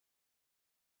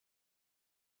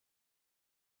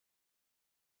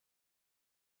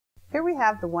Here we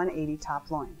have the 180 top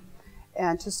loin.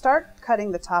 And to start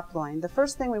cutting the top loin, the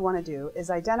first thing we want to do is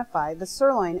identify the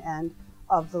sirloin end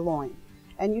of the loin.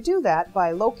 And you do that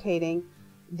by locating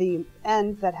the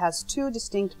end that has two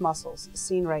distinct muscles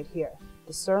seen right here,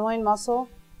 the sirloin muscle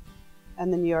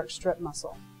and the New York strip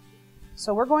muscle.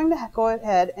 So we're going to go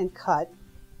ahead and cut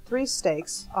 3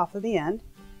 steaks off of the end,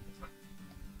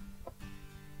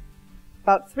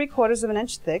 about 3/4 of an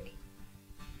inch thick.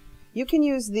 You can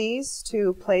use these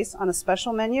to place on a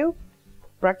special menu,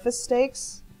 breakfast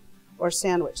steaks or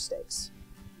sandwich steaks.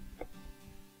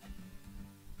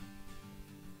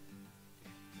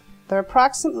 They're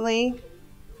approximately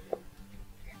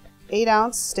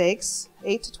 8-ounce steaks,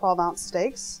 8 to 12-ounce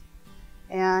steaks,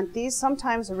 and these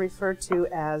sometimes are referred to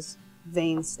as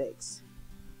vein steaks.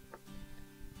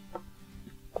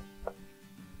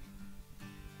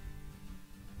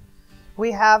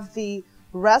 We have the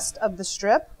rest of the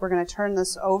strip. We're going to turn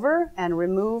this over and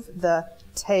remove the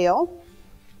tail.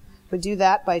 We do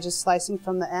that by just slicing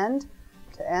from the end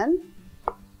to end.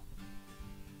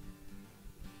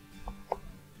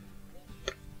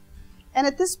 And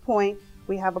at this point,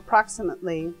 we have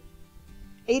approximately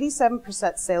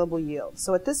 87% saleable yield.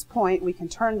 So at this point, we can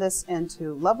turn this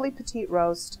into lovely petite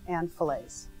roast and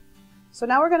fillets. So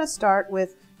now we're going to start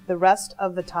with the rest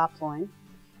of the top loin.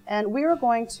 And we are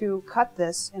going to cut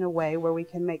this in a way where we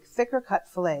can make thicker cut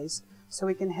fillets so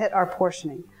we can hit our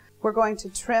portioning. We're going to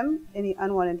trim any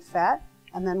unwanted fat,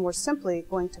 and then we're simply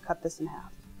going to cut this in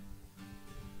half.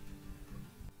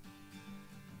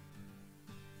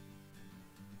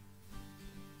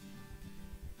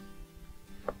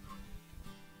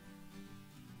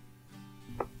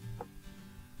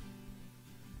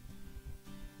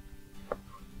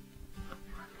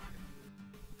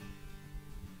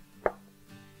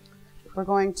 We're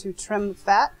going to trim the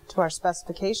fat to our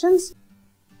specifications.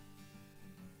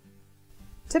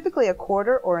 Typically a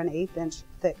 1/4 or an 1/8 inch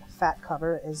thick fat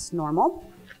cover is normal.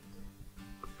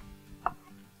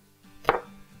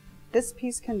 This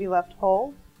piece can be left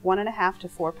whole, 1.5 to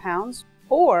 4 pounds,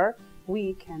 or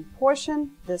we can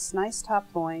portion this nice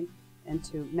top loin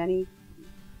into many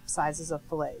sizes of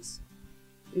fillets.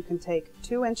 You can take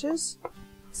 2 inches,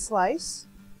 slice,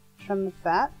 trim the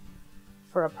fat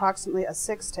for approximately a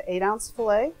 6 to 8 ounce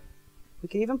fillet. We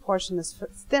can even portion this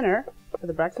thinner for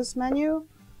the breakfast menu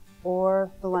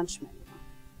or the lunch menu.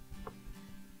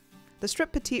 The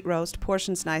strip petite roast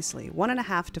portions nicely,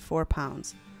 1.5 to 4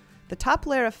 pounds. The top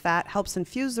layer of fat helps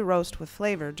infuse the roast with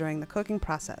flavor during the cooking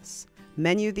process.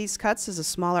 Menu these cuts is a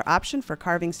smaller option for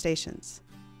carving stations.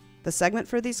 The segment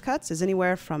for these cuts is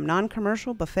anywhere from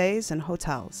non-commercial buffets and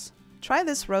hotels. Try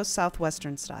this roast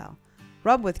Southwestern style.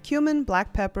 Rub with cumin,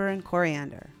 black pepper, and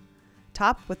coriander.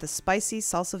 Top with the spicy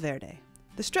salsa verde.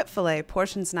 The strip fillet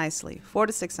portions nicely, 4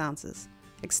 to 6 ounces.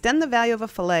 Extend the value of a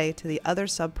fillet to the other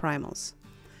subprimals.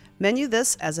 Menu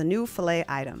this as a new fillet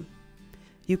item.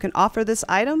 You can offer this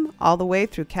item all the way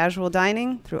through casual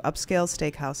dining through upscale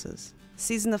steakhouses.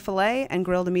 Season the fillet and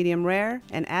grill to medium rare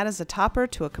and add as a topper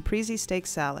to a caprese steak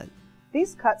salad.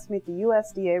 These cuts meet the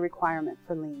USDA requirement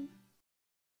for lean.